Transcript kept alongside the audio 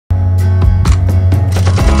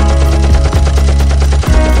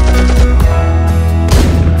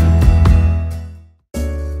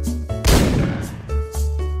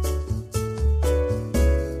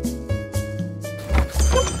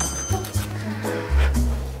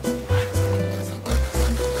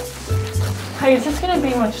Hi, is this gonna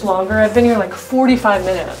be much longer? I've been here like 45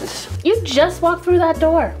 minutes. You just walked through that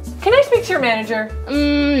door. Can I speak to your manager?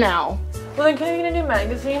 No. Well then, can I get a new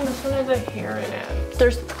magazine? This one has a hair in it.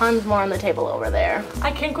 There's tons more on the table over there.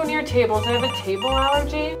 I can't go near tables. I have a table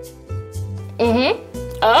allergy.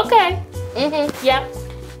 Okay. Yep.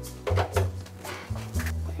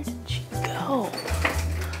 Where did she go?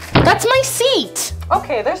 That's my seat!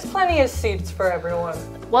 Okay, there's plenty of seats for everyone.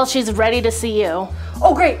 Well, she's ready to see you.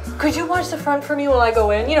 Oh great, could you watch the front for me while I go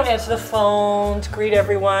in? You know, answer the phones, greet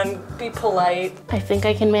everyone, be polite. I think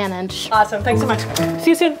I can manage. Awesome, thanks so much. See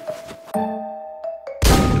you soon.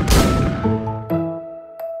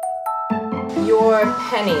 You're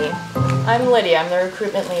Penny. I'm Lydia, I'm the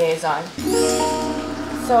recruitment liaison.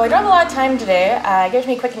 So I don't have a lot of time today. Give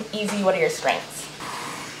me quick and easy, what are your strengths?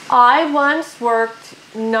 I once worked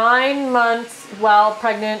 9 months while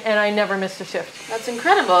pregnant and I never missed a shift. That's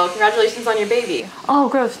incredible. Congratulations on your baby. Oh,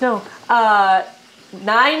 gross, no.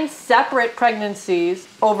 9 separate pregnancies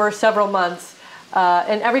over several months.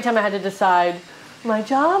 And every time I had to decide my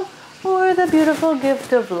job or the beautiful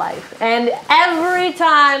gift of life. And every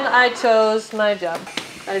time I chose my job.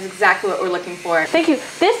 That is exactly what we're looking for. Thank you.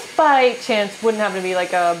 This, by chance, wouldn't happen to be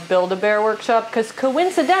like a Build-A-Bear workshop, because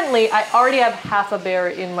coincidentally, I already have half a bear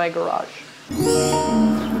in my garage.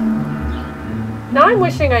 Now I'm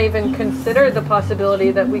wishing I even considered the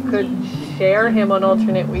possibility that we could share him on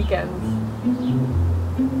alternate weekends.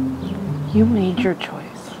 You made your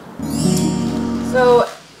choice. So,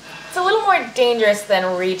 it's a little more dangerous than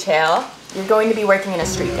retail. You're going to be working in a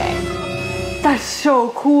street gang. That's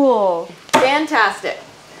so cool. Fantastic.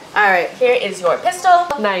 All right, here is your pistol.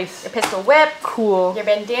 Nice. Your pistol whip. Cool. Your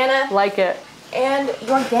bandana. Like it. And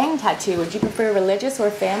your gang tattoo. Would you prefer religious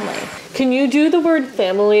or family? Can you do the word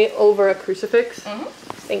family over a crucifix?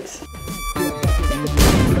 Thanks.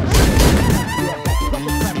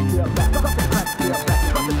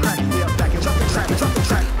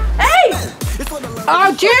 Hey!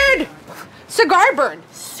 Oh, dude! Cigar burn.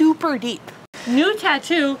 Super deep. New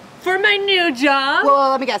tattoo for my new job.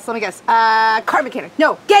 Well, let me guess. Car mechanic.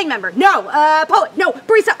 No. Gang member. No. Poet. No.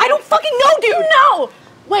 Barista. I don't fucking know, dude. No.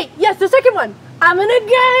 Wait, yes, the second one. I'm in a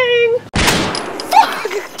gang.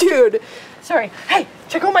 Fuck, dude. Sorry. Hey,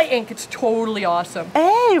 check out my ink. It's totally awesome.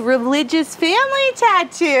 Hey, religious family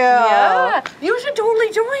tattoo. Yeah, you should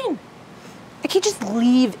totally join. I can't just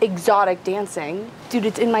leave exotic dancing. Dude,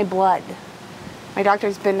 it's in my blood. My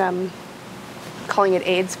doctor's been, calling it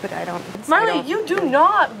AIDS, but I don't. Marley, you do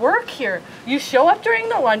not work here. You show up during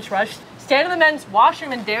the lunch rush, stand in the men's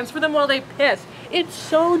washroom and dance for them while they piss. It's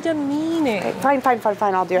so demeaning. Okay,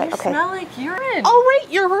 fine, I'll do it. You Okay. smell like urine. Oh,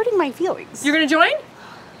 wait, you're hurting my feelings. You're gonna join?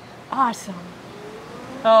 Awesome.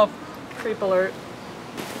 Oh, creep alert.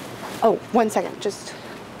 Oh, 1 second, just.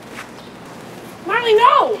 Marley,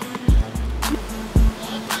 no!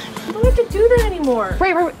 You don't have to do that anymore.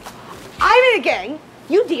 Wait. I'm in a gang.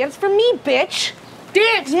 You dance for me, bitch.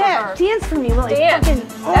 Dance for her. Dance for me while Dance. I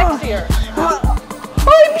fucking. Next year.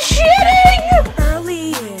 I'm shitting!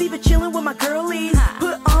 Early, fever chilling with my girlies.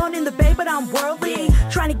 Put on in the bay, but I'm worldly.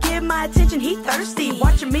 Trying to give my attention, he thirsty.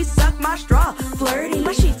 Watching me suck my straw, flirty.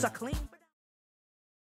 My sheets are clean.